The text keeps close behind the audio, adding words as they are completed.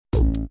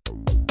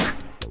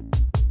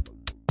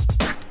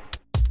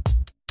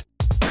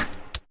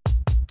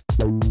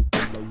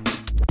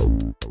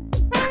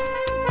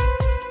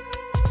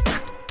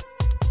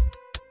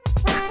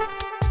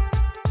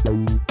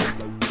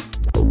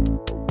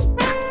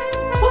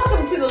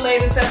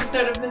latest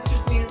episode of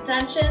Mistress Mia's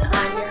Dungeon.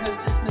 I'm your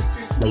hostess,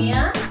 Mistress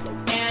Mia.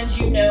 And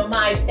you know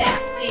my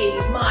bestie,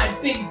 my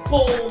big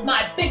bold,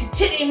 my big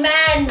titty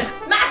man,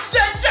 Master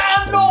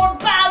John Lord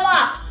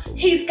Bala.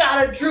 He's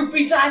got a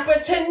droopy diaper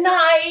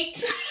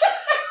tonight.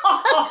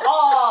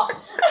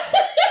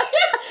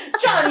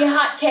 Johnny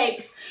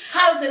Hotcakes,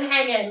 how's it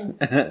hanging?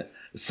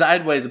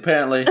 Sideways,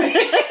 apparently.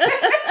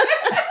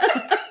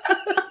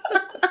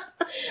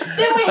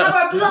 Then we have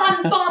our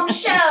blonde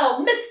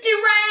bombshell, Misty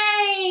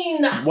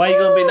Rain. Why are you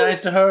gonna be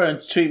nice to her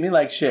and treat me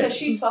like shit? Because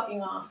she's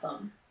fucking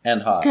awesome.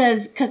 And hot.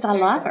 Because I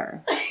love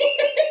her.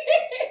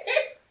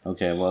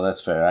 Okay, well,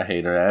 that's fair. I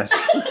hate her ass.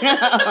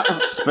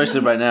 Especially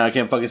right now. I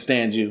can't fucking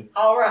stand you.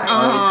 All right.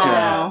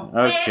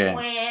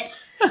 Okay.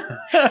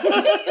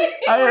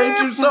 I hate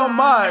you so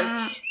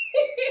much.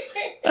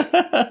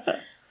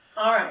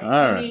 All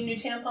right. Do you need a new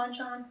tampon,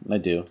 John? I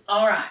do.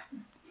 All right.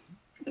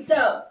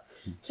 So,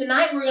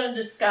 tonight we're going to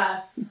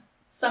discuss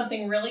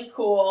something really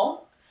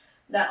cool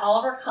that all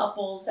of our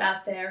couples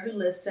out there who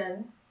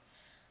listen,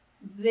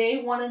 they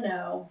want to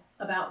know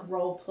about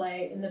role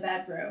play in the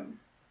bedroom.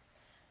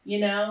 You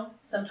know,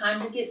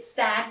 sometimes it gets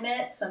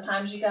stagnant.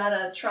 Sometimes you got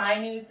to try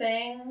new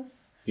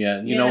things.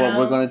 Yeah, you know what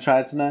we're going to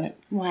try tonight?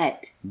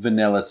 What?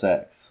 Vanilla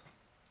sex.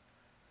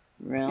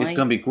 Really? It's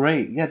going to be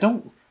great. Yeah,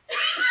 don't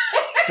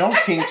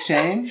kink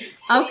shame.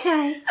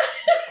 Okay.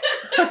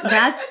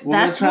 That's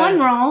one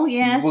role,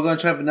 yes. We're going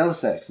to try vanilla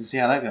sex and see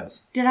how that goes.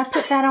 Did I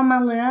put that on my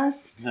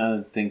list?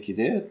 I think you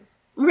did.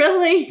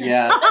 Really?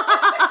 Yeah.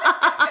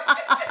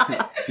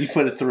 You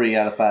put a 3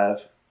 out of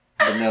 5.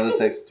 Vanilla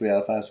sex 3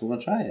 out of 5, so we're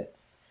going to try it.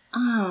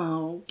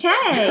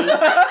 Okay.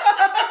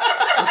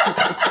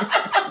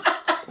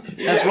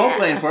 That's role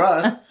playing for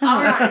us.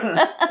 All right.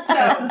 So,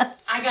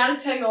 I got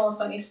to tell you all a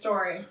funny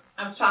story.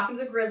 I was talking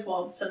to the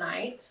Griswolds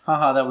tonight.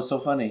 Haha, that was so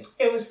funny.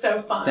 It was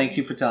so fun. Thank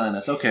you for telling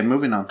us. Okay,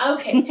 moving on.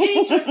 Okay,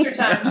 titty twister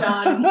time,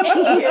 John.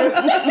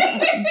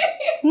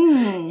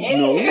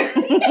 Anywho.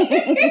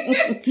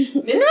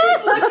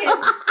 Missy's looking.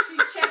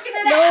 She's checking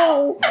it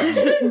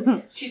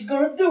out. She's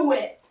gonna do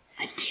it.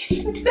 I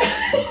didn't.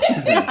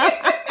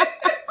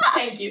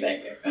 Thank you.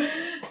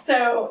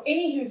 So,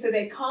 anywho, so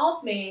they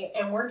called me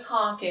and we're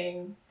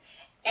talking,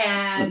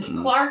 and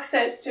Clark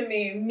says to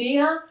me,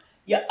 Mia,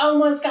 you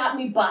almost got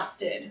me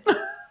busted.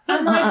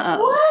 I'm like,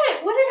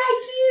 what? What did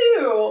I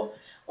do?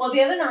 Well,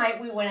 the other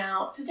night we went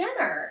out to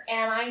dinner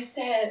and I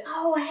said,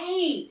 oh,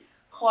 hey,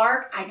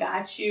 Clark, I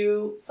got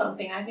you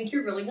something I think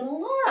you're really going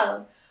to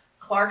love.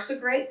 Clark's a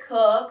great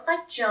cook,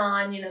 like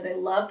John, you know, they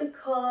love to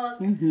cook,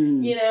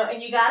 you know,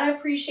 and you got to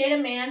appreciate a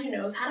man who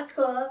knows how to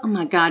cook. Oh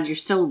my God, you're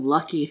so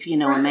lucky if you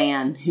know a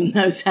man who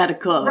knows how to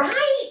cook.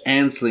 Right.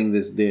 And sling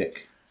this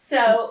dick.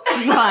 So.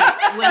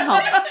 Right.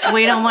 Well,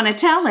 we don't want to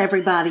tell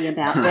everybody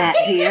about that,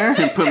 dear.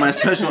 And put my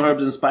special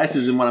herbs and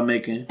spices in what I'm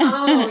making.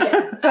 Oh,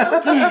 yes.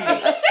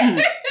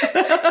 Okay.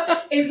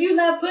 If you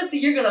love pussy,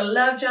 you're going to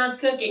love John's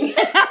cooking.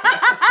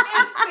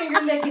 It's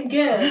finger licking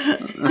good.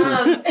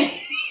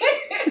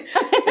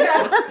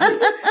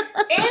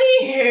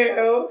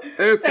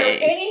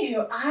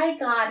 Anywho, I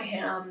got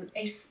him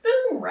a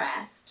spoon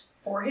rest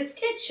for his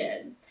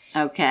kitchen.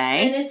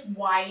 Okay. And it's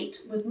white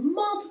with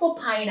multiple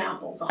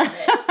pineapples on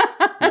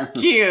it.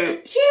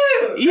 Cute.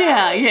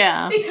 Yeah, right?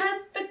 Yeah.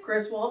 Because the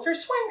Griswolds are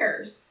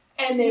swingers.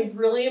 And they've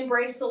really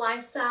embraced the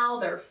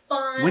lifestyle. They're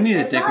fun. We need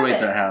to decorate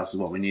their house is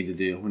what we need to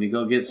do. When you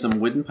go get some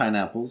wooden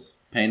pineapples,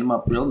 paint them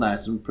up real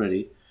nice and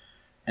pretty,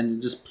 and then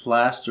just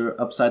plaster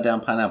upside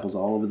down pineapples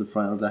all over the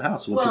front of the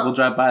house. So when people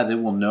drive by, they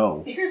will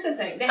know. Here's the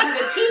thing. They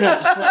have a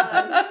teenage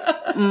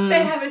son.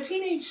 They have a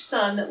teenage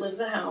son that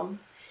lives at home.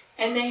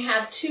 And they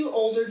have 2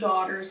 older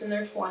daughters in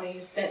their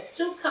 20s that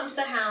still come to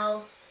the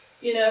house,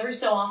 you know, every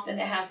so often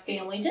to have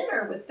family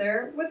dinner with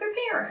their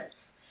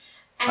parents.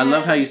 And I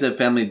love how you said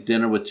family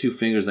dinner with 2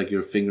 fingers like you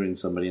were fingering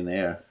somebody in the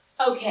air.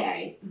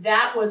 Okay,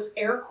 that was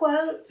air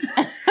quotes.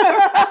 You're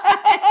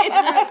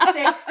a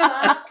sick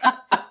fuck.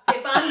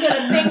 If I'm going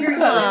to finger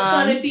you, it's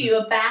going to be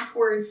a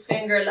backwards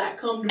finger like,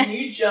 come to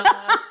me, John.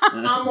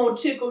 I'm going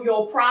to tickle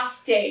your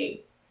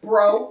prostate,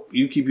 bro.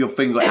 You keep your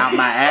finger out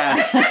my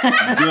ass.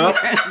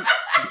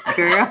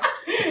 Girl.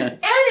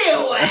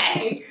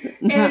 Anyway.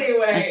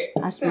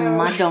 That's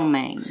my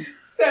domain.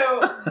 So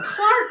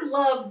Clark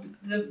loved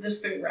the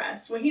spoon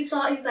rest. When he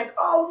saw it, he's like,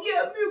 oh,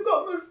 yeah, you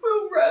got my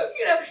spoon rest.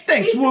 You know,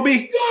 thanks,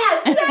 Whoopi.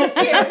 Yes, thank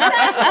you.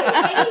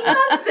 And he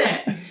loves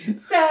it.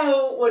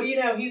 So, what do you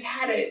know? He's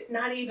had it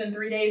not even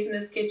 3 days in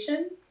his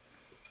kitchen.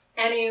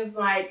 And he's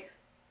like,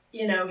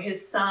 you know,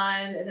 his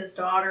son and his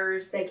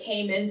daughters, they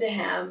came into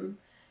him,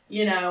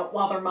 you know,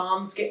 while their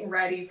mom's getting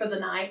ready for the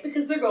night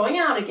because they're going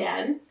out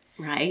again.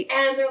 Right.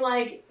 And they're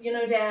like, you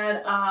know,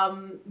 Dad,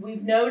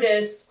 we've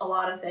noticed a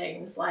lot of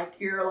things. Like,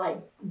 you're,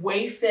 like,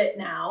 way fit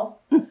now.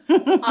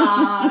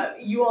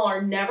 You all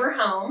are never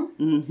home.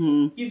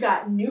 Mm-hmm. You've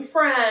got new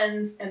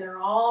friends, and they're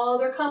all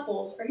other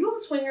couples. Are you all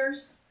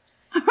swingers?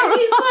 And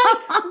he's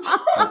like,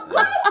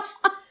 what?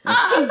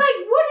 He's like,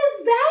 what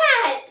is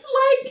that?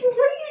 Like,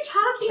 what are you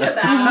talking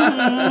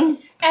about?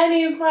 And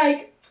he's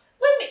like,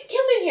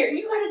 come in here.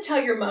 You got to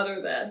tell your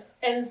mother this.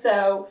 And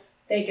so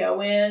they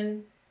go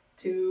in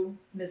to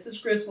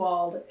Mrs.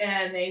 Griswold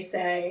and they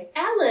say,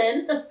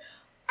 Ellen,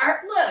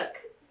 look,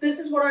 this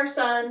is what our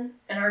son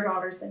and our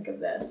daughters think of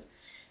this.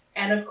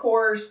 And of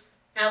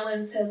course,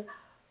 Ellen says,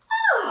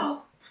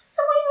 oh,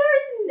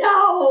 swingers,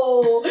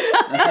 no,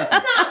 that's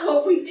not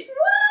what we do.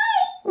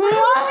 What?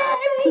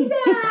 Why would you say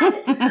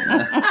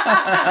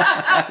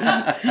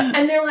that?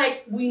 And they're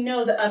like, we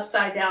know the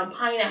upside down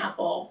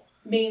pineapple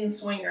means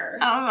swingers.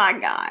 Oh my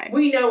God.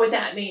 We know what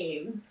that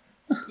means.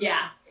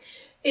 Yeah.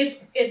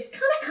 It's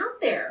kind of out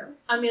there.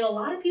 I mean, a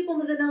lot of people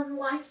living on the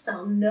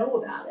lifestyle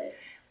know about it.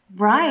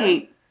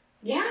 Right.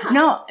 Yeah.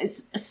 No,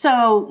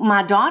 so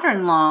my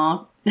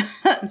daughter-in-law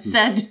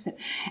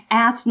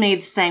asked me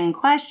the same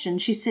question.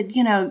 She said,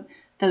 you know,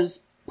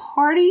 those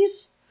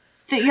parties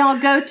that y'all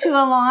go to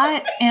a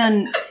lot,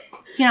 and,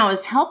 you know, I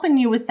was helping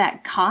you with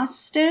that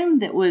costume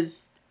that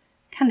was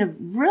kind of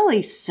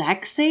really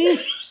sexy.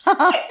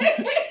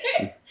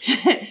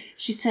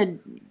 She said,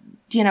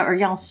 you know, are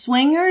y'all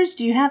swingers?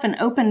 Do you have an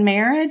open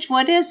marriage?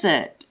 What is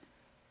it?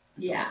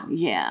 Yeah.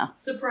 Yeah.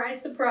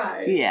 Surprise,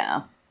 surprise.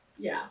 Yeah.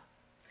 Yeah.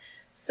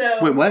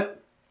 So. Wait, what?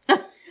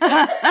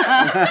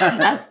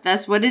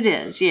 That's what it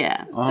is.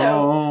 Yeah.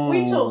 So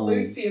we told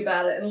Lucy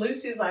about it, and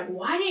Lucy's like,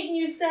 why didn't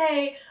you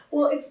say,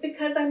 well, it's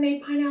because I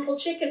made pineapple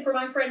chicken for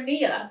my friend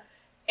Mia.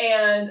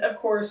 And of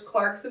course,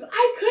 Clark says,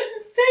 I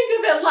couldn't think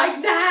of it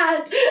like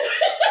that.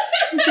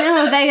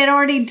 No, they had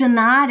already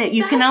denied it.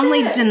 You can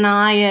only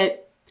deny it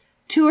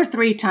 2 or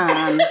 3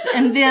 times,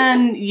 and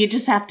then you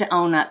just have to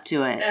own up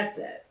to it. That's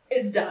it.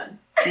 It's done.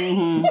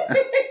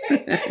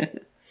 Mm-hmm.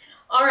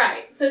 All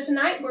right. So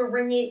tonight we're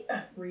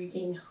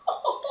reeking.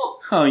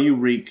 Oh, you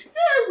reek.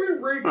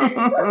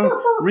 Reeking.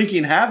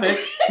 Wreaking havoc.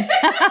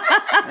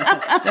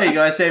 There you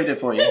go. I saved it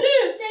for you.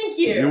 Thank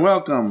you. You're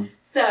welcome.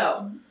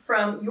 So,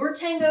 from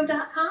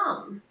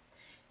yourtango.com,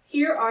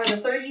 here are the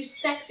 30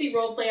 sexy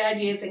roleplay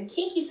ideas and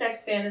kinky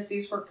sex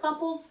fantasies for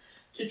couples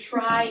to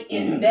try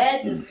in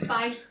bed to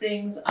spice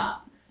things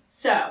up.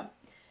 So,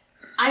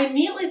 I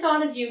immediately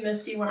thought of you,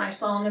 Misty, when I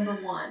saw number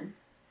 1.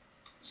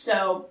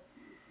 So,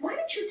 why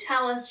don't you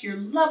tell us your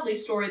lovely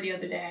story the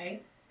other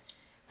day?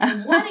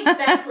 And what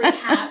exactly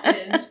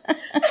happened?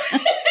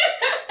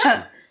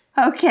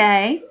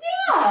 Okay.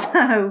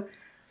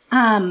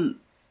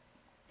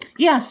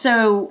 Yeah.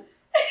 So,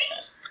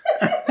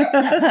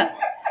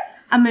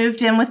 I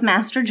moved in with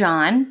Master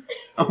John.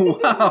 Oh,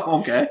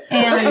 wow. Okay.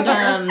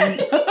 And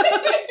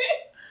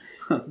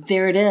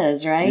there it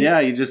is, right? Yeah,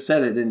 you just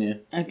said it, didn't you?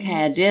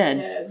 Okay, I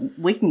did.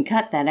 We can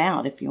cut that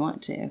out if you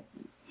want to.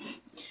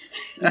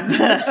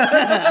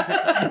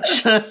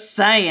 Just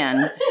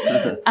saying.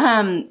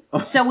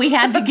 So we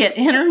had to get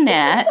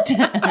internet.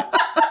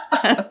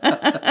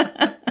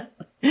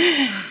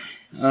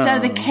 So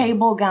the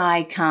cable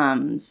guy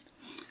comes,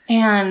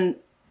 and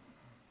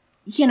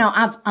you know,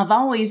 I've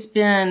always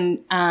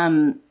been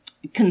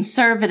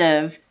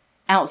conservative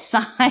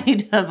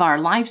outside of our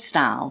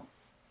lifestyle.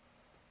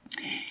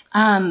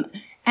 And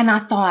I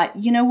thought,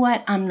 you know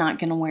what? I'm not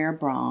going to wear a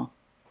bra.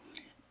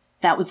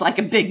 That was like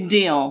a big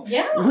deal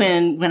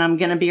when I'm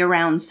going to be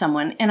around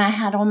someone. And I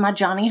had on my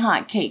Johnny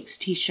Hotcakes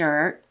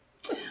t-shirt.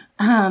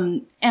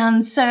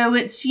 And so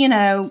it's, you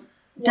know,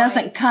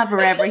 doesn't cover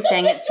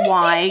everything. It's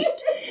white.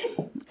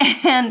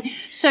 And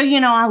so,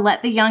 you know, I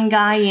let the young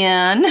guy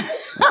in.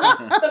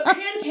 The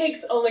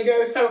pancakes only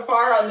go so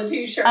far on the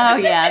t-shirt. Oh,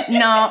 yeah.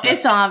 No,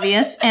 it's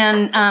obvious.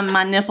 And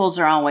my nipples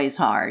are always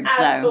hard.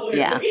 Absolutely.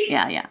 So,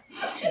 yeah.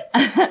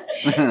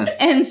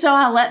 And so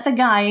I let the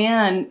guy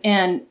in.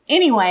 And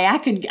anyway, I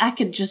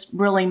could just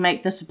really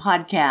make this a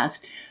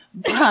podcast.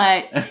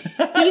 But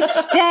he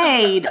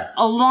stayed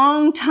a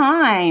long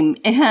time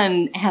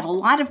and had a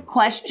lot of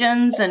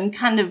questions and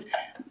kind of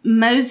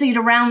moseyed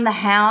around the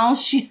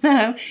house, you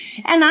know.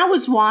 And I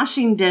was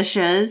washing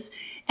dishes,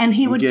 and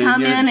he would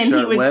come in and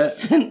he would...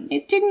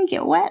 It didn't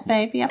get wet,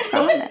 baby, I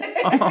promise.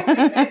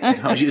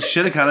 Oh, you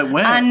should have got it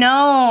wet. I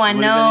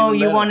know.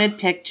 You wanted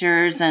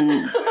pictures,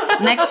 and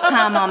next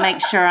time I'll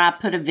make sure I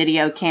put a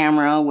video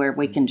camera where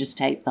we can just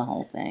tape the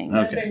whole thing.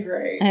 That'd been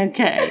great.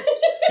 Okay.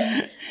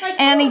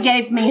 And he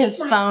gave me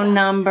his phone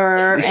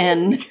number,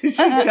 and she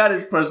got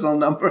his personal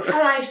number. And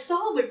I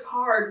saw the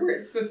card where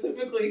it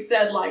specifically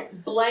said,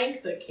 like,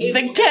 blank the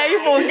cable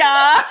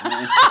guy.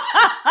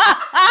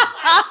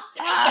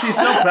 She's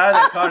so proud of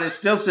that card. It's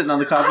still sitting on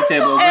the coffee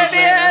table. It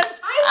is.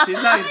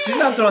 She's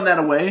not throwing that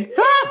away.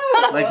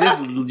 Like,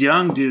 this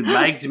young dude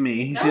liked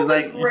me. That She's was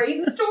like, a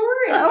great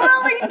story.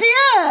 Well, he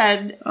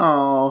did.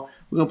 oh,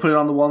 we're gonna put it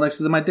on the wall next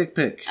to my dick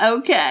pic.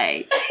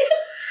 Okay.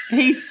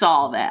 He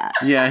saw that.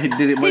 Yeah, he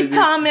did it. He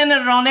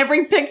commented on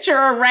every picture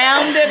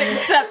around it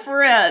except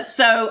for it.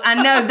 So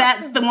I know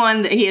that's the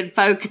one that he had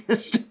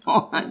focused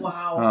on.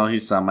 Wow. Oh, he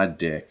saw my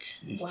dick.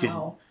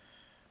 Wow.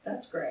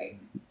 That's great.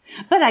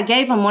 But I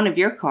gave him one of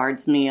your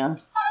cards, Mia.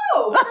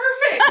 Oh,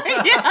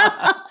 perfect.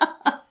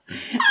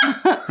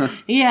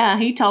 Yeah,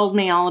 he told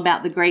me all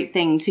about the great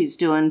things he's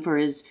doing for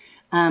his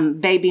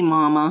baby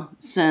mama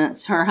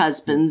since her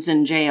husband's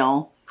in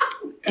jail.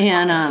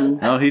 And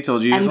Oh, he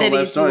told you his and whole that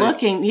life he's story.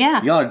 looking,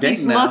 yeah, Y'all are dating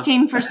he's now.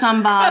 looking for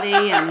somebody,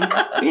 and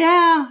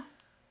yeah,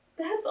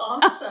 That's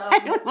awesome.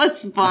 it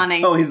was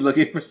funny. Oh, he's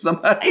looking for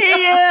somebody. He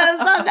is,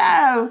 I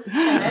know.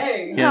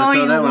 Hey. Yeah. Oh,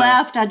 throw he that one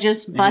left. I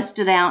just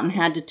busted out and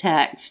had to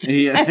text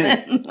He,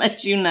 and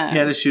let you know. he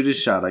had to shoot his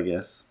shot, I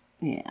guess.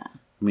 Yeah, I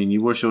mean,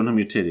 you were showing him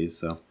your titties,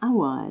 so. I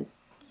was.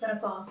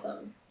 That's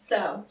awesome.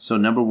 So, So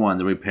number 1,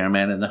 the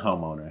repairman and the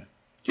homeowner.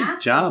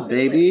 Good job,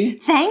 Absolutely. baby.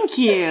 Thank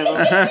you.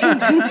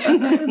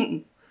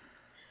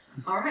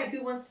 all right,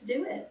 who wants to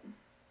do it?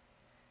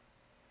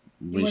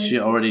 She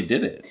already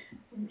did it.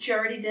 She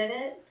already did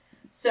it.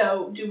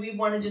 So, do we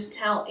want to just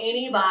tell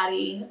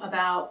anybody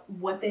about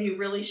what they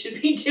really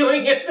should be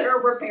doing if they're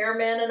a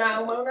repairman and a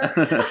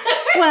homeowner?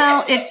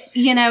 Well,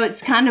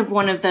 it's kind of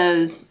one of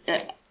those,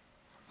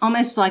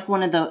 almost like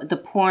one of the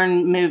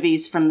porn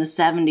movies from the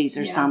 70s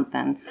or Yeah.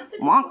 something. That's a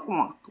good Walk,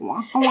 point. walk,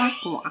 walk, walk,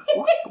 walk,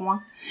 walk,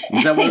 walk.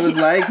 Is that what it was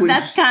like? When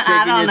That's you kind. shaking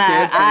I don't your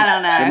know. tits and I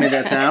don't know. They made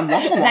that sound.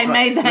 They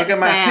made that Look at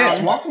my sound.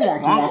 tits. Walk,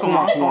 walk, walk,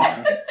 walk,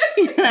 walk.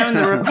 And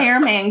the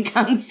repairman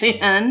comes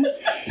in,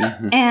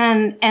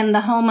 and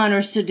the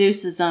homeowner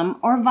seduces them,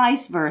 or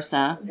vice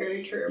versa.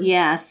 Very true.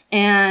 Yes,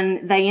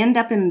 and they end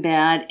up in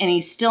bed, and he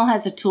still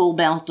has a tool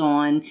belt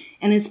on,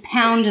 and is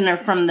pounding her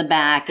from the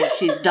back as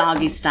she's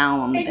doggy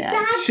style on the bed.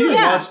 Exactly. She's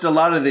watched a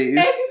lot of these.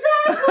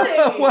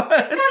 Exactly. What?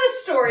 It's got a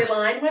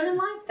storyline. Women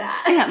like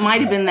that. Yeah, it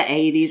might have been the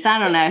 80s. I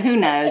don't know. Who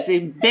knows? A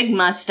big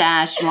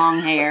mustache,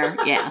 long hair.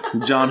 Yeah.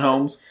 John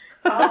Holmes.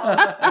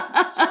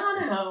 Oh,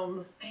 John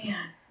Holmes. Man.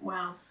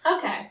 Wow.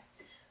 Okay.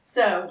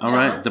 So, All John,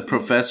 right, the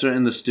professor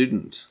and the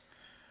student.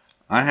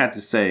 I had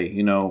to say,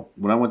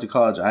 when I went to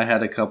college, I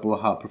had a couple of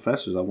hot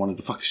professors I wanted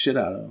to fuck the shit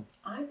out of.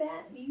 I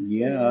bet you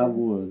Yeah, I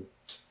would.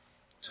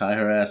 Tie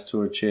her ass to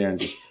her chair and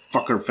just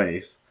fuck her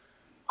face.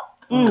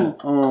 Mm.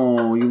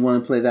 Oh, you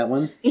want to play that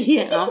one?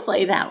 Yeah, I'll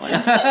play that one.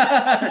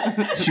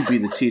 You be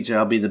the teacher.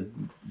 I'll be the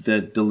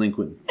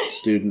delinquent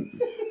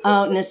student.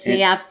 Oh, now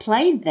see, I've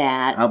played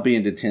that. I'll be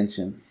in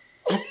detention.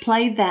 I've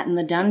played that in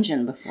the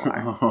dungeon before.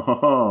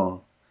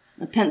 Oh.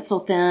 A pencil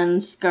thin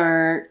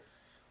skirt.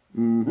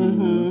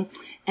 Mm-hmm.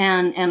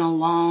 And a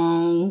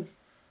long.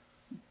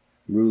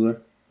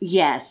 Ruler.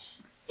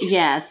 Yes.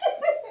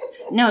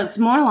 No, it's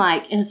more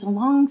like it was a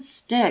long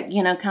stick,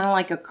 kind of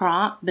like a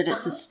crop, but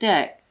it's a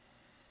stick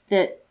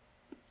that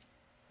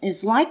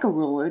is like a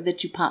ruler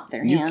that you pop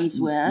their hands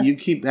with. You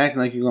keep acting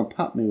like you're going to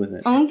pop me with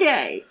it.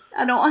 Okay,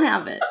 I don't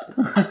have it.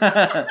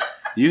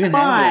 You can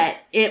have But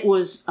it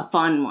was a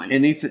fun one.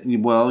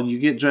 anything. Well, you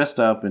get dressed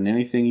up, and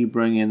anything you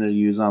bring in there to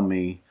use on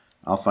me,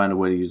 I'll find a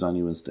way to use on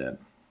you instead.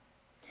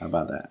 How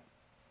about that?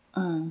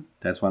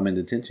 That's why I'm in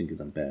detention, because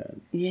I'm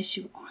bad. Yes,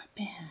 you are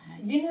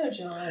bad.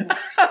 John.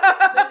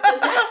 The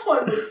next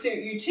one would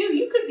suit you too.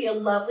 You could be a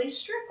lovely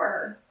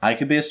stripper. I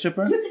could be a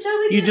stripper? You could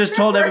totally be You a just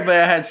told stripper. everybody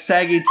I had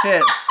saggy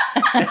tits.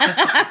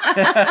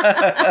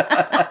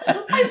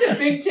 I said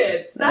big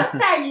tits, not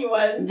saggy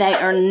ones. They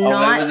are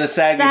not was a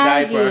saggy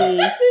diaper.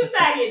 The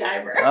saggy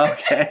diaper.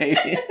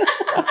 Okay.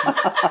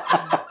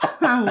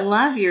 I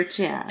love your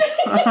chest.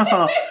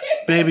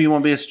 Baby, you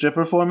want to be a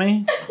stripper for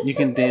me? You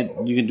can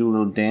You can do a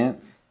little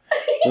dance.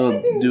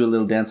 Do a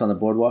little dance on the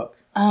boardwalk.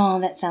 Oh,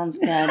 that sounds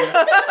good.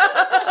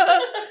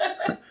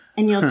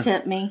 And you'll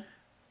tip me?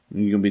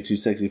 You're gonna be too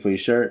sexy for your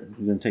shirt.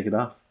 You're gonna take it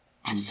off.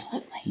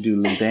 Absolutely. Do a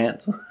little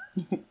dance.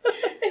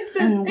 It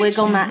says And big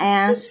wiggle my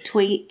ass,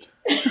 tweak,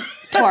 twerk.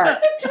 Twerk.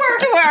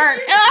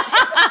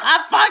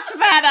 I fucked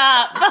that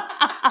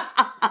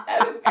up.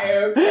 That is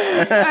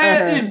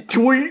good.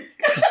 Tweet.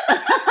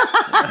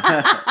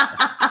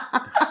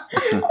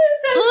 It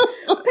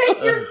says,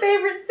 pick your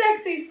favorite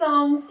sexy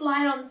song,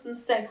 slide on some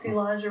sexy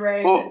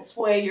lingerie, and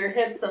sway your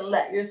hips and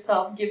let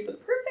yourself give the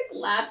perfect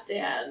lap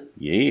dance.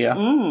 Yeah.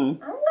 I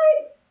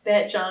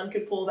bet John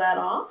could pull that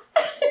off.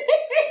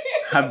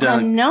 I've I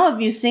done. know.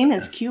 Have you seen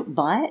his cute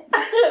butt?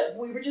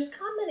 We were just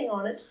commenting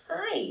on it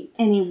tonight.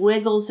 And he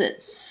wiggles it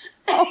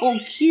so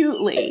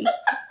cutely.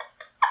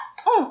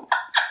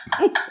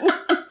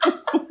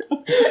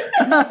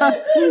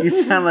 You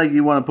sound like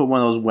you want to put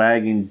one of those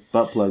wagging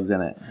butt plugs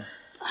in it.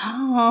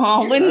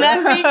 Oh, wouldn't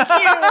that be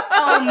cute?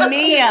 Oh,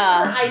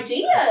 Mia.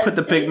 Ideas. Put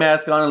the pig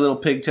mask on, a little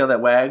pigtail that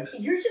wags.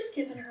 You're just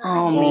giving her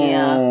Oh, ideas.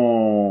 Mia.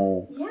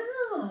 Oh,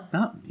 Yeah.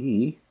 not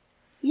me.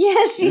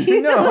 Yes,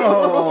 you No.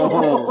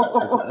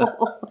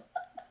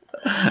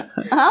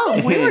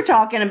 Oh, we were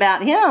talking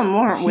about him,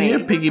 weren't we? Here,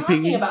 We're piggy,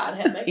 talking piggy. about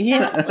him.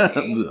 Yeah.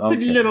 Exactly. Put a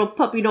Okay. little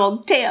puppy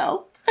dog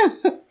tail.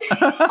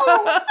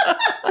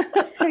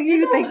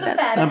 You think With the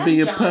that's... fat I'll ass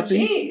be a John.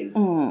 puppy. Jeez.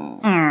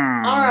 Mm.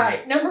 All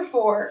right, number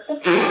 4, the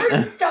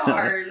porn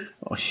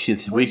stars. Oh,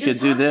 shit, we could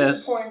just do talked to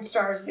this. the porn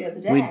stars the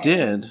other day. We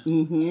did.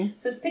 Mm-hmm. It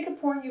says pick a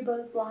porn you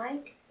both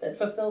like that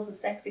fulfills a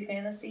sexy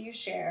fantasy you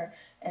share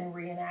and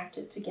reenact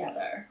it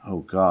together. Oh,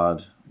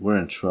 God. We're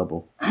in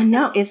trouble. I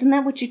know. Isn't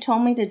that what you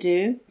told me to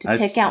do? To I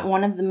pick s- out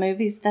one of the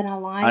movies that I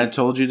like? I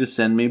told you to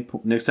send me,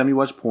 next time you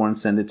watch porn,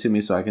 send it to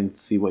me so I can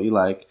see what you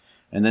like.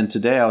 And then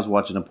today I was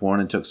watching a porn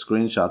and took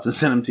screenshots and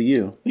sent them to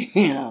you.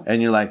 Yeah.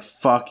 And you're like,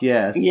 fuck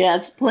yes.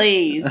 Yes,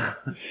 please.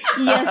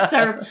 Yes,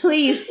 sir.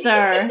 Please,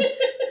 sir.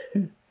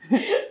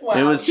 Wow.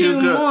 It was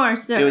Two more,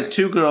 sir. It was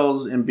two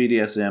girls in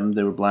BDSM.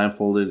 They were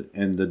blindfolded,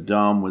 and the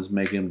dom was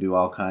making them do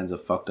all kinds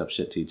of fucked up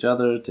shit to each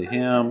other, to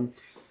him.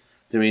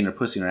 They were eating her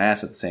pussy and her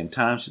ass at the same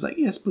time. She's like,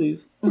 yes,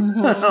 please.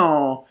 Mm-hmm.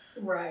 Oh.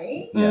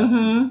 Right? Yeah.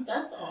 Mm-hmm.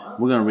 That's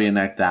awesome. We're going to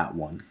reenact that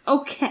one.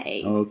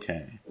 Okay.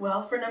 Okay.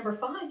 Well, for number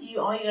 5,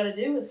 all you got to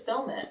do is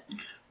film it.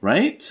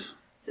 Right?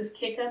 Just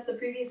kick up the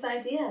previous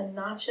idea and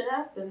notch it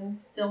up and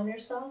film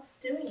yourselves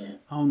doing it.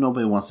 Oh,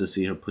 nobody wants to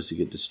see her pussy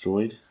get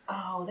destroyed.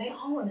 Oh, they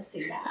all want to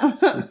see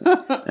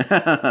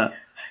that.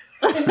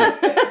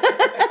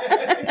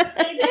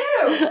 They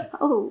do.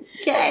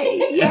 Okay.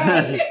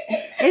 Yay.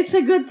 It's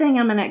a good thing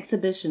I'm an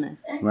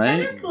exhibitionist. Right?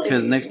 Exactly.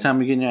 Because next time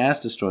you're getting your ass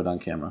destroyed on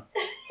camera.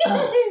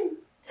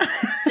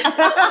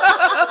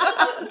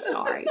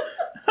 Sorry.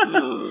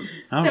 All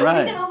so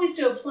right. we can always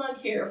do a plug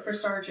here for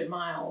Sergeant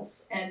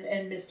Miles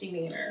and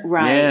Misdemeanor.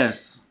 Right.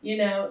 Yes. You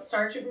know,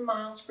 Sergeant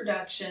Miles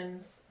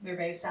Productions, they're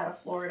based out of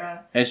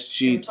Florida.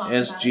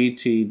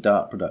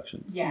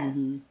 SGT.productions. Yes.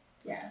 Mm-hmm.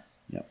 Yes.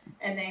 Yep.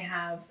 And they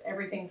have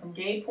everything from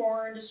gay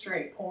porn to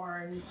straight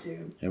porn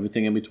to...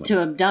 Everything in between.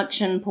 To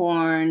abduction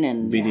porn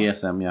and...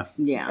 BDSM, yeah.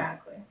 Yeah.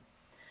 Exactly.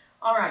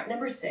 All right,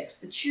 number 6,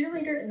 the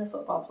cheerleader and the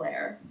football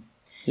player.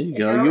 There you If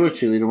go. you're You were a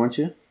already- cheerleader, weren't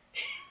you?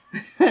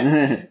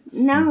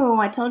 No,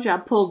 I told you I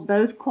pulled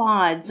both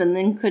quads and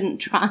then couldn't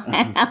try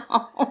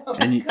out.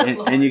 and you Good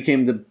Lord. and you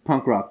came the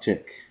punk rock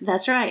chick.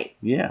 That's right.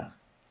 Yeah.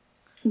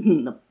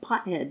 The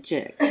pothead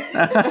chick. That's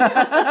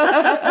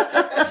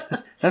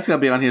got to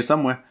be on here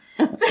somewhere.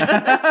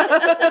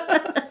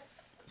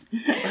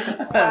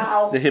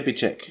 Wow. The hippie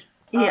chick.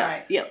 All Yeah.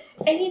 right. Yep.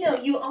 And you know,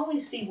 you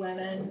always see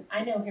women,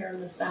 I know here in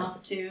the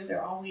South too, they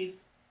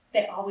always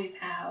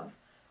have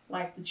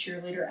like the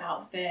cheerleader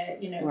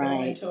outfit, you know, Right.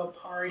 going to a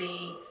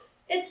party.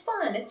 It's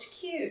fun, it's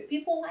cute.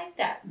 People like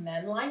that.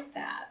 Men like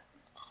that.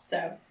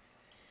 So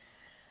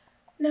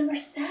number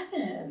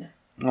 7.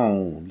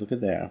 Oh, look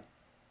at there.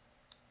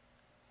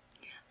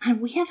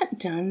 We haven't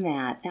done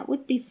that. That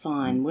would be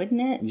fun,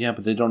 wouldn't it? Yeah,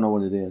 but they don't know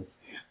what it is.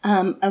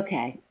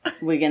 Okay.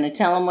 We're going to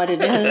tell them what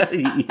it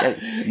is. Yeah,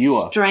 you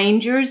are.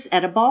 Strangers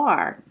at a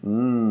bar.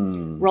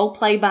 Mm. Role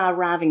play by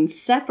arriving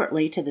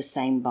separately to the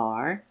same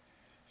bar.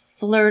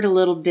 Flirt a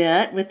little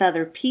bit with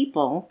other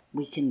people.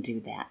 We can do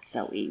that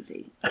so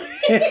easy.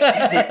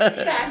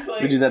 Exactly.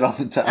 We do that all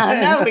the time. I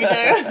know we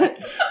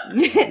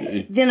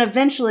do. Then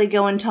eventually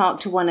go and talk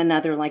to one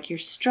another like you're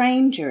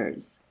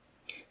strangers.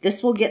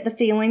 This will get the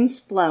feelings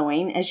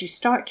flowing as you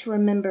start to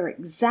remember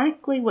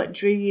exactly what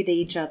drew you to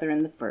each other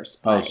in the first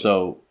Oh, place.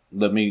 so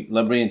let me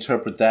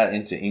interpret that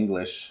into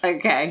English.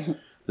 Okay.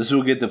 This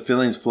will get the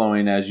feelings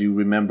flowing as you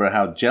remember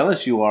how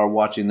jealous you are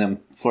watching them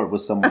flirt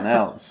with someone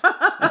else. And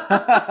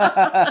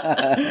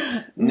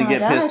you Not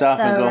get pissed us, off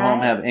and though, go home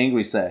and right? have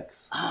angry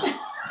sex.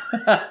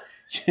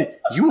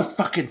 You were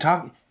fucking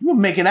talking. You were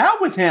making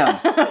out with him.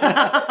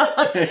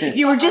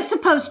 You were just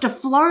supposed to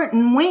flirt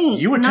and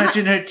wink. You were not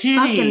touching her fucking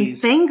titties.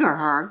 finger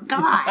her.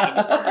 God.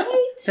 Right?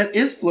 That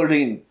is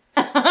flirting.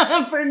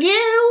 For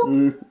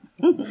you.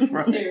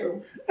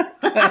 Two.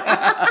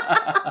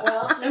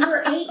 Well,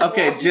 number 8.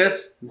 Okay,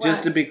 just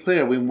What? to be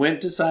clear, we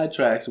went to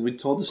Sidetracks and we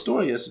told the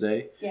story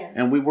yesterday, Yes.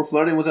 and we were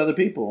flirting with other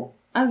people.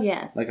 Oh,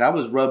 yes. Like I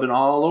was rubbing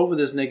all over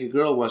this naked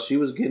girl while she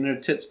was getting her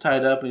tits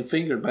tied up and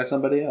fingered by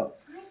somebody else.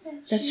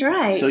 That's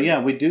right. So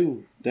yeah, we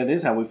do. That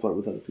is how we flirt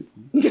with other people.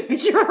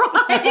 You're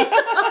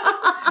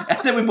right. And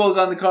then we both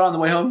got in the car on the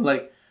way home,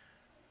 like,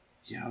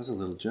 yeah, I was a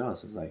little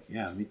jealous. I was like,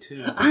 yeah, me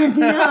too. I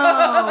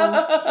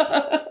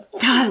know.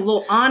 God, a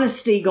little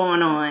honesty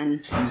going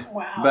on.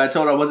 Wow. But I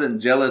told her I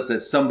wasn't jealous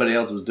that somebody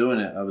else was doing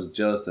it. I was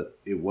jealous that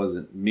it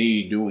wasn't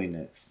me doing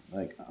it.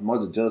 Like, I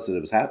wasn't jealous that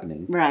it was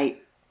happening.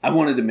 Right. I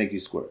wanted to make you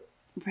squirt.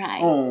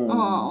 Right.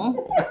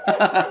 Oh.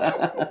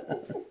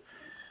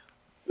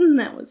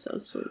 That was so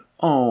sweet.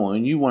 Oh,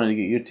 and you wanted to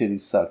get your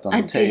titties sucked on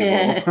the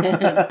table.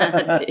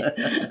 I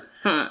did.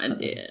 I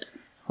did.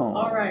 Oh.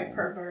 All right,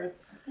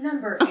 perverts.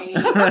 Number 8.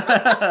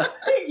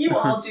 You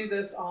all do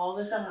this all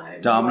the time.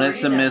 You Dominant, already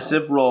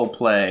submissive role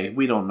play.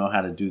 We don't know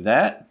how to do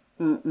that.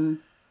 Mm-mm.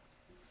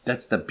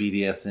 That's the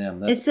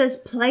BDSM. It That's says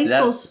playful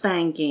That's-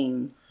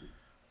 spanking.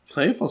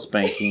 playful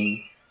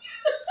spanking.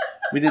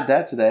 We did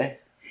that today.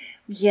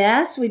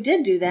 Yes, we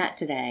did do that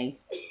today.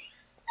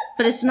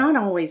 But it's not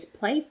always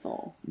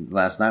playful.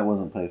 Last night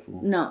wasn't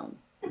playful. No.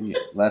 Yeah,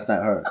 last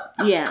night hurt.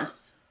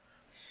 Yes,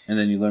 And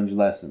then you learned your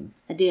lesson.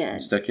 I You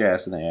did. stuck your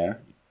ass in the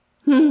air.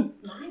 know.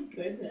 My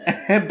goodness.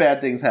 And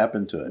bad things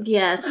happened to it.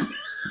 Yes.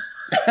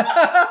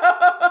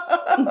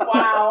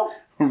 Wow.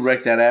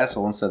 Wrecked that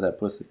asshole instead of that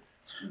pussy.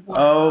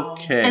 Wow.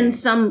 Okay. And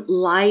some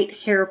light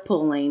hair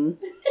pulling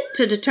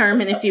to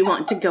determine if you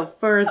want to go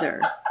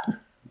further.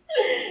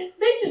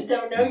 They just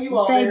don't know you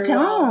all They very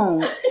well.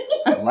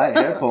 don't. Light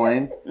hair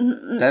pulling.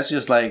 That's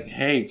just like,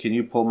 hey, can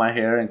you pull my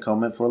hair and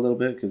comb it for a little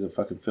bit? Because it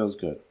fucking feels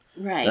good.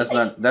 Right. That's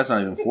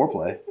not even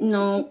foreplay.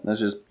 No. That's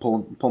just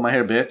pull my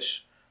hair,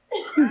 bitch.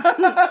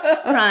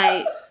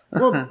 Right.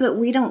 Well, but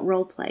we don't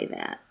role play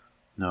that.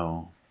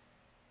 No.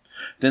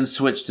 Then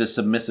switch to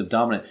submissive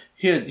dominant.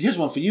 Here's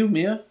one for you,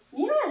 Mia.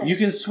 Yes. You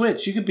can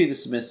switch. You could be the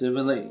submissive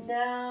and like.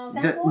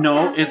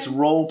 No, It's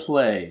role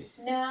play.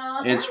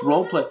 No, It's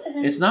role play.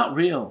 It's not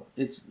real.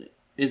 It's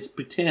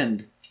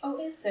pretend. Oh,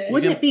 is it?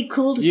 Wouldn't it be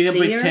cool to see You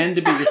can her? pretend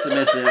to be the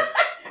submissive.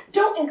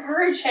 Don't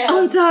encourage him.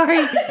 I'm sorry.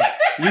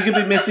 You could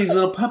be Missy's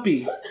little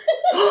puppy.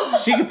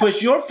 She could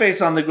push your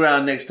face on the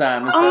ground next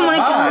time instead Oh of my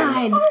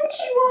mine. God. Aren't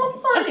you all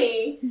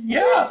funny? Yeah.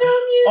 You're so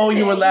amusing. Oh,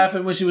 you were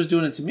laughing when she was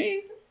doing it to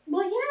me.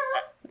 Well,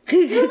 yeah.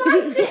 Did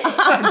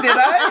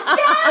I?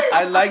 Yes.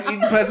 I liked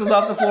eating pretzels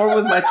off the floor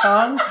with my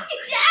tongue.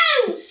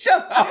 Yes.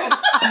 Shut up.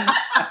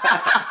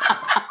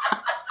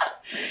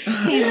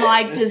 He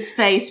liked his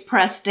face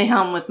pressed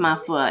down with my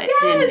foot,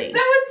 Yes, didn't he?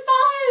 that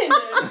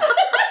was fun.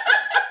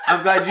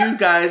 I'm glad you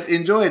guys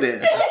enjoyed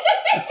it. One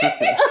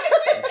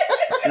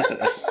of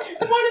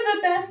the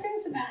best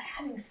things about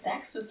having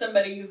sex with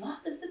somebody you love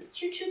is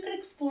that you two can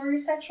explore your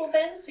sexual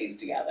fantasies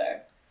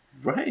together.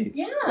 Right.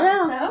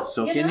 Yeah.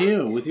 So you can know,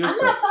 you with your I'm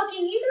stuff. not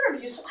fucking either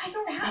of you, so I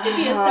don't have to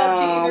be a sub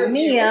to either of you.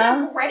 Mia.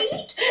 Isn't that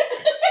great?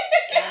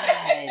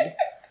 God.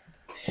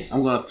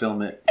 I'm going to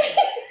film it.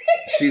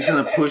 She's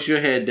going to push your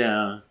head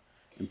down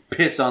and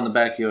piss on the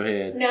back of your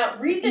head. Now,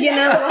 read the You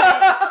know what?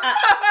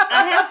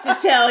 I have to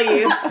tell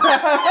you.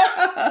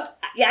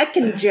 I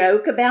can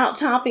joke about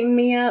topping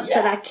me up,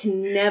 but I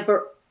can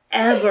never,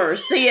 ever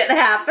see it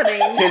happening.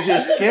 Because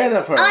you're scared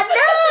of her. I know!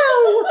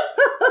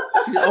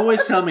 She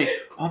always tell me,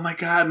 oh my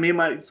God, Mia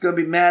is going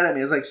to be mad at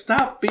me. It's like,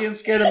 stop being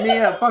scared of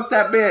Mia. Fuck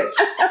that bitch.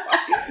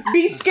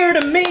 Be scared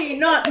of me,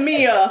 not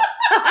Mia.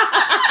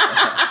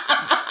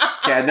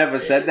 Okay, I never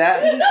said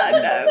that.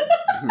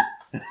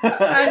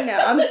 I know.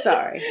 I'm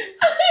sorry.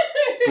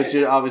 But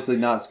you're obviously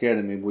not scared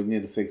of me. We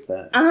need to fix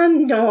that.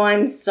 No,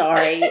 I'm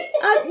sorry.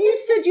 You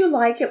said you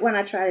like it when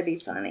I try to be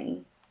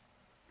funny.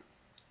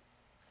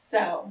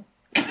 So.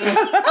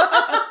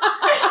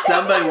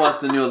 Somebody wants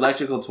the new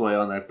electrical toy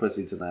on their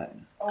pussy tonight.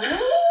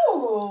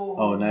 Oh.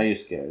 Oh, now you're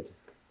scared.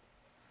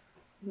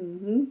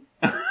 Mm-hmm.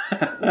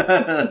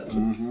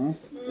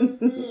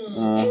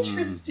 Mm-hmm.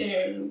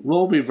 Interesting.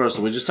 Role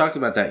reversal. We just talked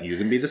about that. You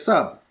can be the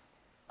sub.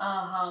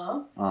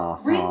 Uh-huh. Uh-huh.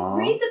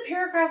 Read the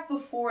paragraph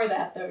before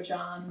that, though,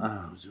 John.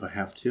 Oh, do I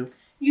have to?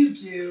 You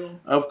do.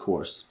 Of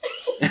course.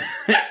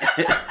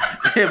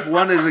 If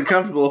one isn't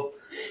comfortable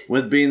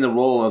with being the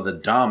role of the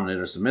dominant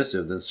or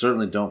submissive, then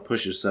certainly don't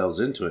push yourselves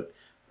into it.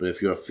 But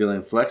if you're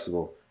feeling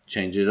flexible,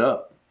 change it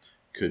up.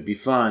 Could be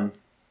fun.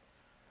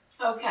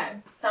 Okay,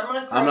 so I'm going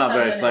to throw I'm not something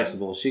very in.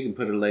 flexible. She can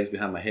put her legs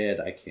behind my head.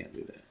 I can't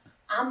do that.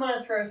 I'm going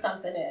to throw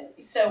something in.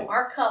 So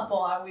our couple,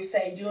 I always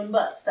say, doing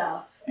butt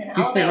stuff in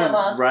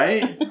Alabama.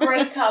 Right?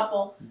 Great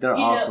couple. They're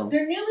awesome.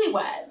 They're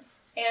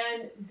newlyweds.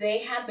 And they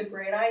had the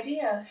great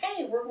idea,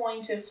 hey, we're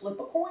going to flip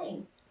a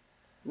coin.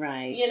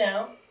 Right. You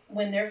know,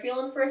 when they're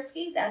feeling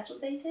frisky, that's what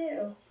they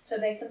do. So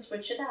they can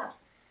switch it up.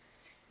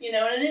 You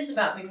know, and it is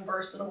about being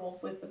versatile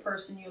with the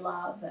person you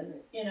love and,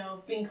 you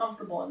know, being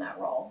comfortable in that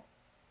role.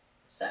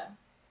 So.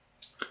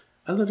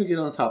 I let her get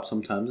on top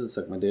sometimes and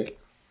suck my dick.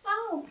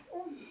 Oh,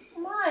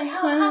 my.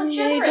 How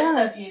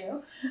generous of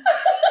you.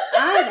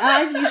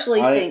 I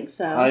usually think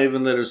so. I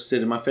even let her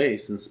sit in my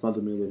face and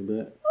smother me a little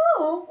bit.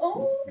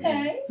 Oh,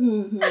 okay.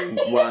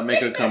 Mm-hmm. While I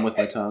make her come with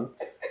my tongue.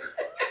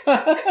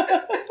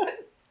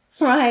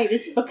 Right.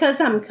 It's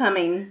because I'm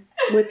coming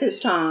with his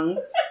tongue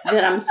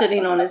that I'm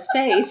sitting on his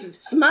face,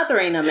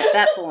 smothering him at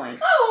that point.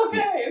 Oh,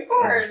 okay. Of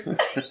course.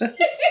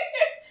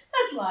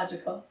 That's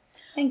logical.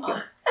 Thank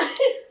you.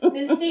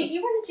 Misty,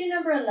 you want to do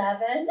number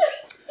 11?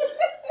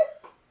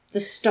 The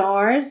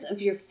stars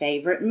of your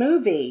favorite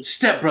movie.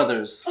 Step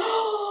Brothers.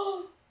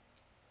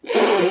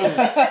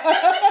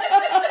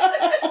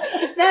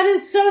 That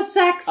is so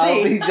sexy.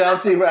 I'll be John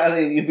C.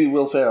 Reilly and you be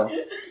Will Ferrell.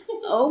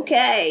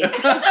 Okay.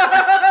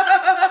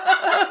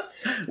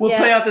 We'll Yeah,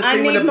 play out the I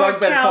scene when need the bunk more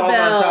bed falls on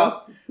cowbell.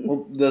 top.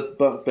 Well, the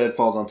bunk bed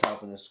falls on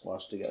top and they're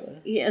squashed together.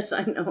 Yes,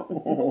 I know.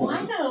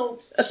 Why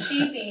don't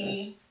she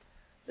be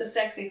the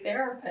sexy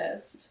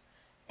therapist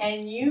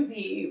and you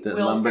be The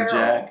Will lumberjack.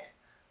 Ferrell?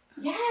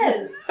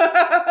 Yes.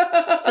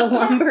 The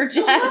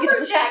lumberjack. The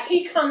lumberjack,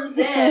 he comes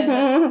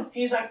in.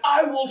 He's like,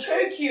 I will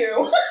take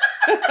you.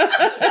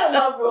 I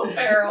love Will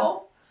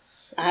Ferrell.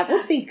 That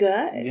would be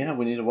good. Yeah,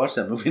 we need to watch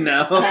that movie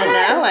now.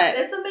 I know it.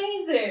 It's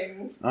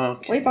amazing.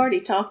 Okay. We've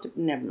already talked.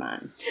 Never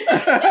mind.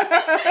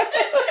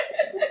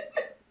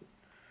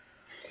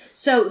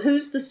 So,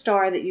 who's the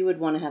star that you would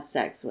want to have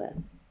sex with,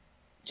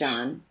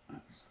 John?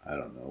 I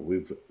don't know.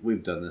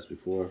 We've done this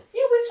before.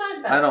 Yeah, we've talked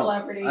about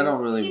celebrities. I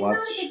don't really He's watch.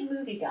 not a big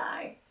movie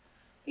guy.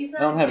 He's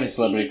not I don't a have big any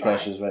celebrity TV guy.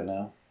 crushes right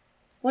now.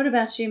 What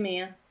about you,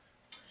 Mia?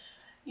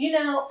 You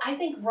know, I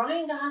think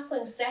Ryan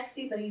Gosling's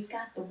sexy, but he's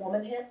got the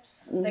woman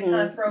hips. They Mhm. kind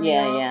of throw me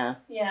off. Yeah.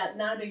 Yeah,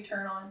 not a big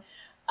turn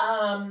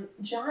on.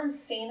 John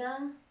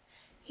Cena,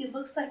 he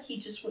looks like he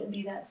just wouldn't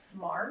be that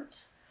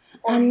smart.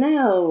 Or I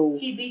know.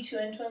 he'd be too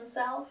into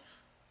himself,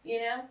 you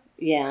know?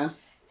 Yeah.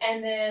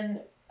 And then,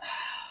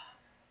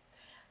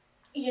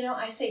 you know,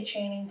 I say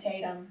Channing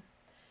Tatum,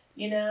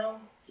 you know?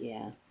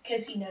 Yeah.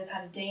 because he knows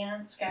how to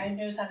dance. Guy who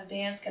knows how to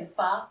dance can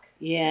fuck.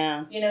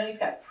 Yeah. You know, he's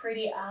got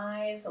pretty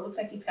eyes. It looks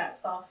like he's got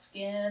soft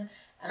skin.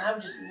 And I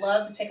would just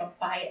love to take a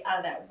bite out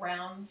of that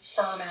round,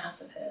 firm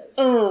ass of his.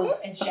 Oh.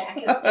 And jack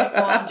his dick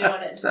while I'm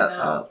doing it. Shut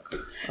up.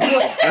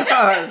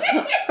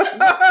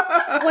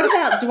 What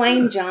about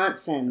Dwayne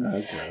Johnson?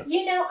 Okay.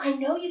 You know, I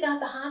know you got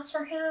the hots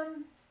for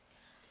him.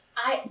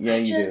 Yeah,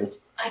 you do.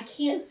 I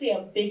can't see a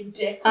big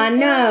dick. With I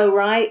know,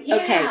 right? Yeah.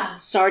 Okay,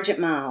 Sergeant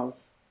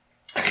Miles.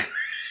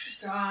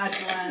 God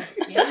bless.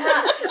 Yeah.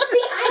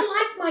 See,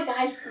 I like my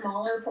guys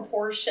smaller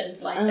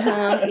proportioned like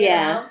that. you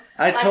yeah. know?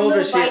 I Like told her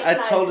little I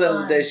bite-sized told her the other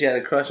fun. day she had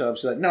a crush on him.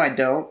 She's like, no, I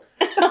don't.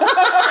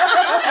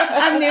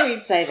 I knew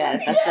he'd say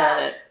that if I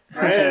said it.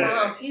 Sergeant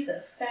Miles, he's a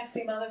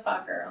sexy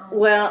motherfucker. Honestly.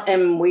 Well,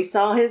 and we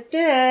saw his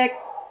dick.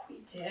 We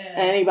did.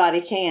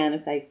 Anybody can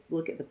if they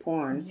look at the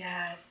porn.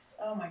 Yes.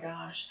 Oh my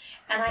gosh.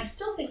 And I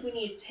still think we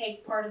need to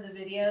take part of the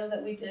video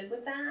that we did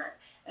with that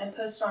and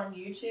post it on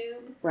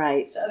YouTube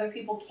Right. so other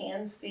people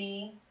can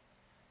see,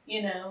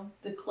 you know,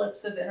 the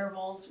clips of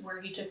intervals where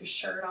he took his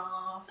shirt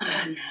off. I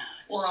And know.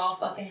 we're all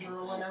fucking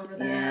drooling over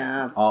that.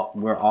 Yeah.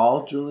 We're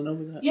all drooling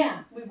over that?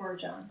 Yeah, we were,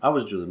 John. I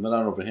was drooling, but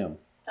not over him.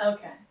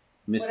 Okay.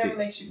 Whatever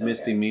makes you feel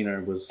Misty good.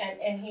 Meaner was...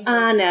 And he was...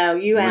 I know.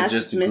 You was asked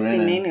just Misty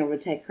grinning. Meaner would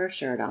take her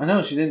shirt off. I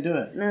know, she didn't do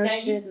it. No, Now,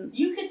 she didn't.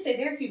 you could say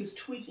there he was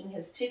tweaking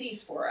his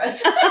titties for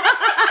us.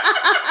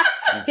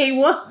 He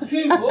was.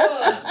 He would.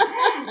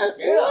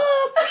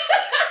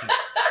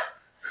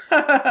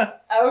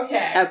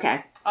 Okay.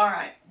 Okay. All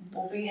right.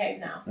 We'll behave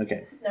now.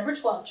 Okay. Number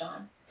 12,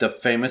 John. The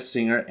Famous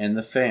Singer and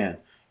the Fan.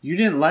 You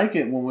didn't like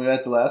it when we were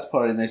at the last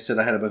party and they said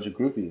I had a bunch of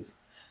groupies.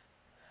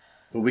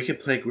 But we could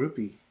play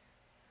groupie.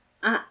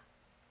 I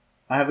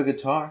have a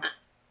guitar.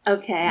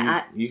 Okay.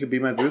 You could be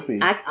my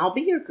groupie. I'll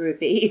be your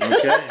groupie.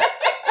 Okay.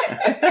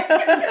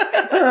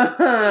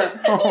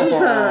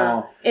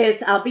 Oh.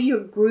 I'll be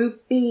your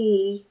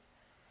groupie.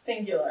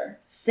 Singular.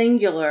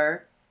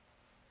 Singular.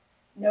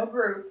 No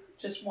group.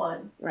 Just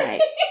one.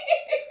 Right.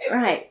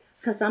 Right.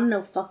 Because I'm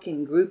no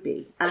fucking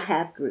groupie. I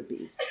have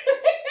groupies.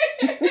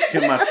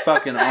 Get my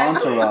fucking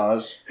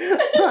entourage.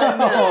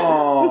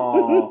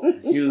 Oh,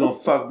 you gonna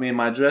fuck me in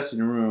my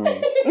dressing room.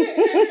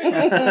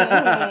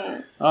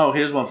 Oh,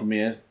 here's one for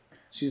Mia.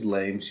 She's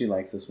lame. She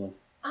likes this one.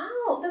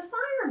 Oh, the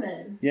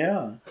fireman.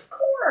 Yeah. Of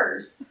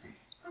course.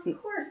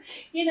 Of course.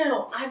 You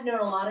know, I've known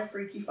a lot of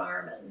freaky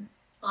firemen,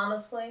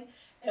 honestly.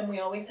 And we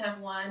always have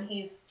one.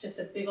 He's just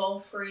a big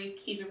old freak.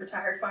 He's a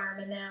retired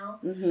fireman now.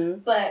 Mm-hmm.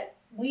 But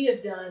we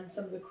have done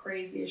some of the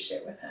craziest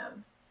shit with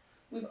him.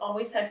 We've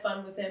always had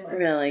fun with him. I've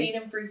Really? seen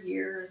him for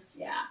years.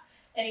 Yeah.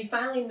 And he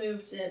finally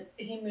moved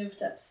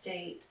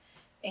upstate.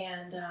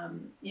 And,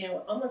 you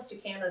know, almost to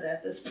Canada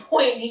at this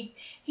point.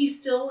 He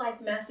still,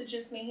 like,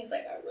 messages me. He's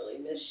like, I really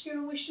miss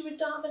you. I wish you would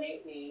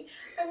dominate me.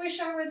 I wish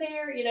I were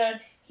there. You know,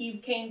 he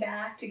came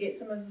back to get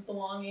some of his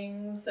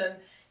belongings. And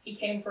he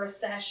came for a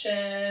session.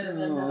 And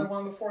then another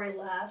one before he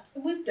left.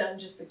 And we've done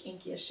just the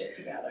kinkiest shit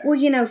together. Well,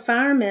 you know,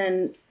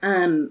 firemen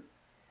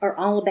are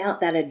all about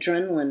that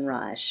adrenaline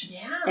rush.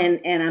 Yeah.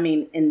 And I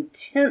mean,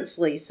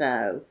 intensely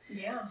so.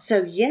 Yeah.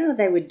 So, yeah,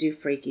 they would do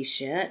freaky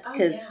shit. Oh,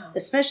 Because, yeah.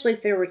 especially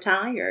if they're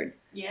retired,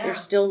 Yeah. they're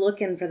still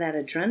looking for that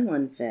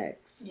adrenaline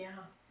fix. Yeah.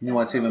 You know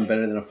what's even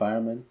better than a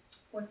fireman?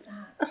 What's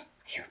that?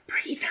 Your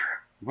breather.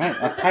 Right,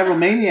 a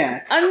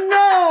pyromaniac. I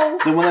know.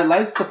 The one that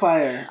lights the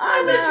fire.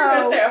 I thought you were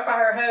going to say a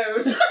fire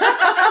hose.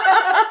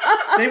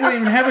 They wouldn't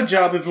even have a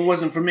job if it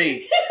wasn't for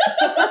me.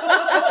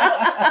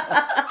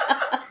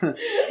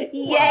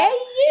 Yay,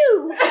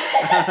 you.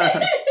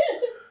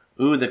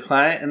 Ooh, the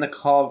client and the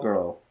call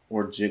girl.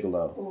 Or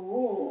gigolo.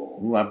 Ooh.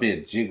 Ooh, I'd be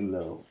a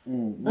gigolo.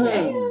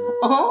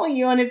 Oh,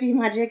 you want to be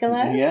my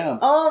gigolo? Yeah.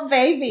 Oh,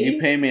 baby. You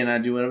pay me and I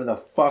do whatever the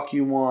fuck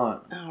you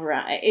want. All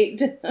right.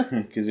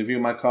 Because if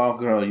you're my call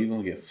girl, you're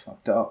going to get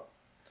fucked up.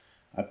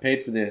 I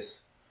paid for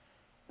this.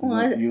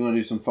 What? You're going to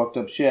do some fucked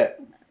up shit.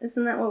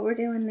 Isn't that what we're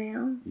doing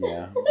now?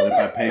 Yeah, but if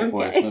I pay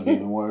for it, it's going to be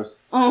even worse.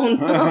 Oh,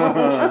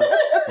 no.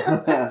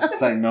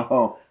 It's like,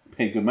 no, I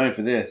paid good money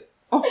for this.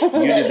 You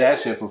did that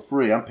shit for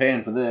free. I'm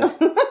paying for this.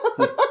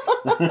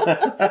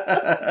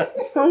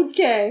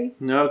 Okay.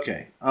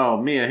 Okay. Oh,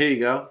 Mia, here you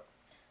go.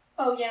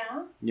 Oh,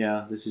 yeah?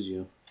 Yeah, this is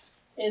you.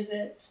 Is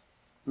it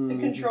the Mhm.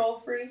 control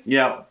freak?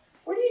 Yeah,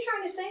 What are you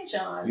trying to say,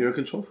 John? you're a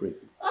control freak.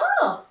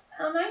 Oh,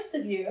 how nice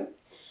of you.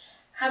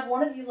 Have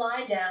one of you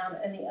lie down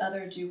and the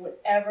other do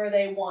whatever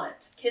they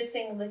want.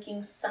 Kissing,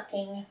 licking,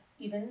 sucking,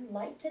 even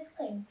light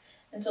tickling,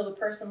 until the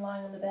person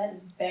lying on the bed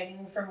is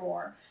begging for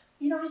more.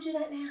 You know, I do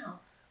that now.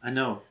 I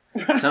know.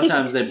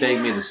 Sometimes they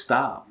beg me to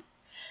stop.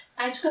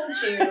 I told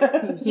you,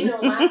 you know,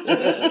 last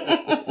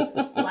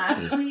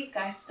week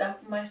I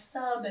stuffed my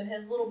sub in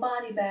his little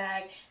body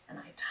bag and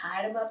I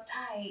tied him up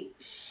tight.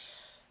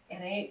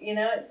 And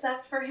it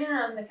sucked for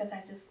him because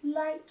I just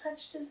light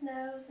touched his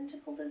nose and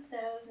tickled his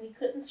nose and he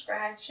couldn't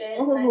scratch it.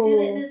 And I did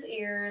it in his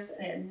ears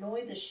and it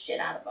annoyed the shit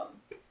out of him.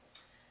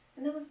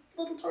 And it was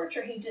a little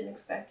torture. He didn't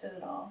expect it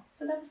at all.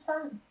 So that was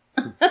fun.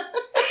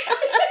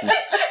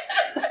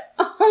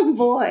 Oh,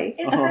 boy.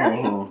 It's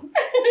great. Oh.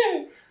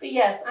 But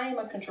yes, I am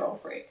a control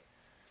freak.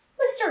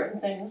 With certain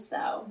things,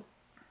 though.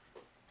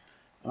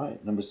 All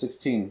right, number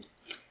 16.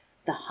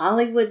 The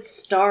Hollywood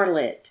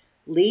starlet,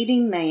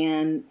 leading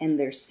man, and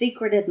their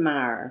secret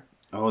admirer.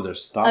 Oh, their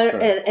stalker.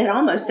 It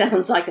almost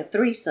sounds like a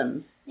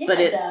threesome. Yeah, but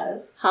it it's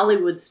does.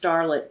 Hollywood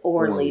starlet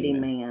or Or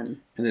leading leading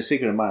man. And their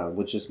secret admirer,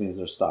 which just means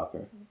they're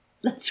stalker.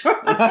 That's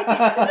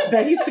right.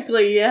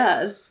 Basically,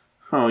 yes.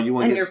 Oh, you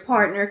want And your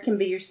partner can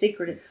be your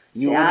secret.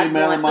 You See, want to I'd be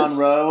Marilyn want this-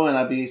 Monroe and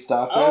I be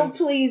stalker? Oh,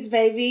 please,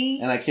 baby.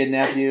 And I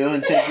kidnap you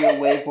and take you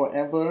away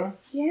forever?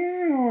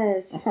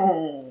 Yes.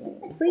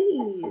 Oh.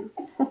 Please.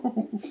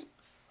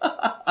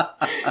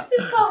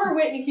 Just call her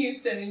Whitney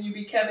Houston and you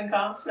be Kevin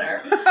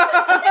Costner.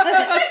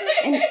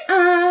 And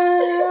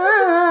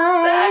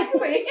I...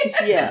 Exactly.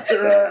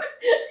 Yeah.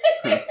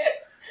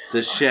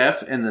 The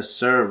chef and the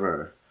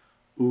server.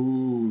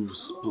 Ooh,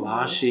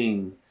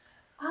 splashing.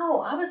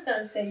 Oh, I was going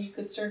to say you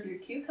could serve your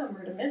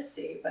cucumber to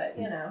Misty, but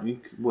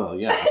Well,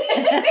 yeah.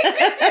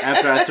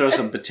 After I throw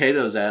some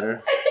potatoes at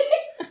her.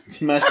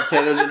 Mashed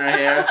potatoes in her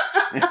hair.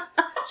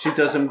 She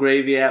throws some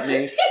gravy at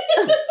me.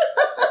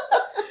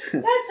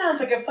 That sounds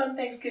like a fun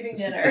Thanksgiving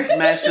dinner.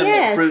 Smash some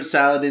Yes. fruit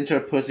salad into her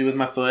pussy with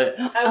my foot.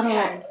 Okay.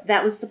 Oh,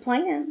 that was the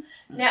plan.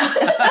 Now,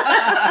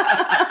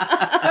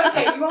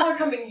 okay, you all are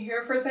coming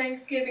here for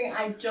Thanksgiving.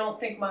 I don't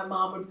think my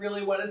mom would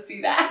really want to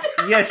see that.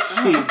 Yes,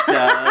 she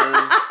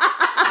does.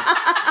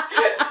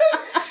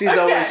 She's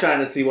always trying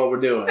to see what we're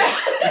doing.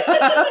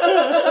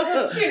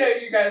 She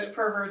knows you guys are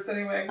perverts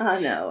anyway. I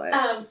know it.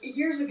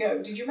 Years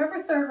ago, did you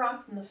remember Third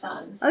Rock from the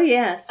Sun? Oh,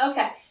 yes.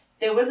 Okay,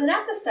 there was an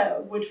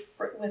episode with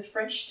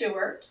French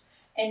Stewart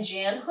and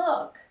Jan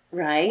Hook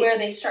Right. where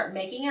they start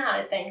making out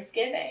at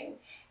Thanksgiving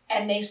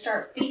and they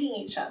start feeding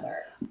each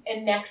other.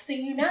 And next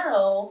thing you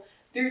know,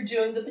 they're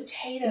doing the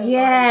potatoes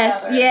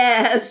Yes, on each other.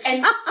 yes.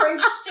 And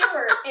French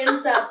Stewart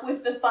ends up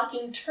with the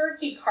fucking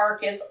turkey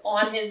carcass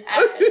on his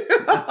head.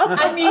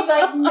 I mean,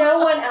 like, no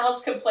one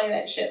else could play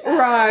that shit better.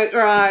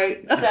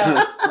 Right.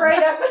 So,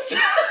 great episode.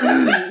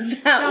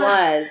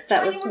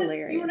 That was You want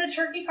hilarious. a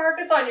turkey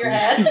carcass on your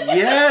head?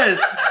 Yes.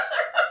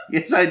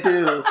 Yes, I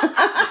do.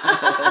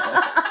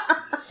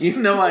 You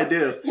know I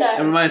do. Yes.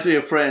 It reminds me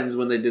of Friends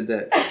when they did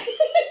that.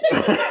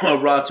 A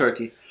raw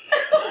turkey.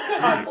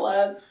 God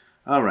bless.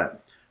 All right.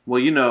 Well,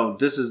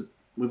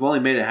 we've only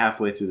made it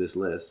halfway through this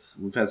list.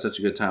 We've had such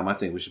a good time. I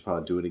think we should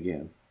probably do it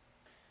again.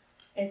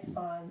 It's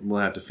fun.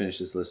 We'll have to finish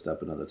this list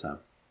up another time.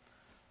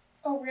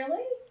 Oh,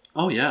 really?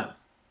 Oh, yeah.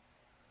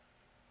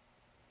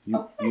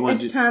 You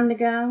want It's time to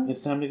go.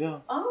 It's time to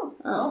go. Oh,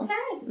 Oh. okay.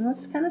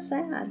 That's kind of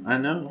sad. I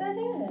know. That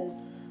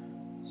is.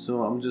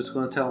 So I'm just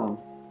going to tell them.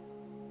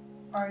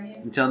 Are you?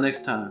 Until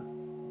next time.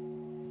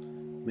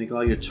 Make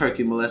all your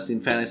turkey molesting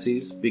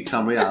fantasies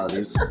become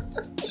realities.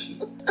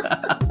 Jeez.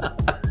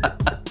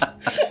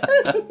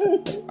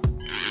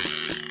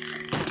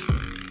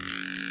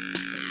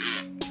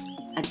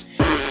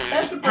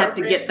 That's appropriate. I have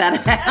to get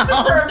that That's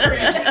out.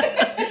 appropriate.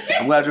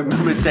 I'm glad you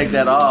remember to take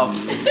that off.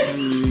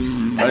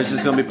 Or it's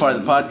just going to be part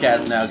of the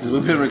podcast now because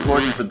we've been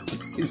recording for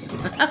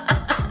these.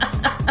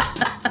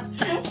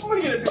 What are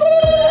you gonna do?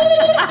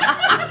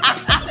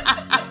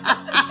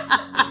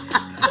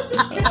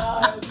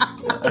 God.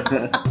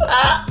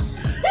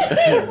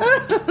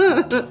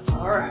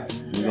 All right.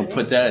 We're going to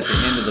put that at the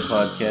end of the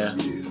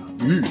podcast.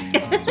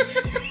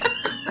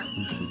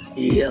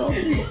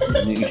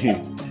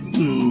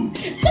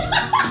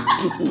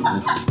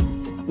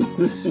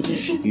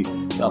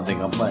 Y'all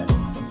think I'm playing.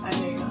 I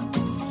know.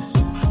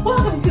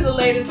 Welcome to the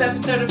latest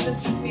episode of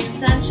Mistress Mia's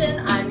Dungeon.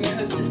 I'm your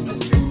hostess,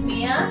 Mistress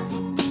Mia.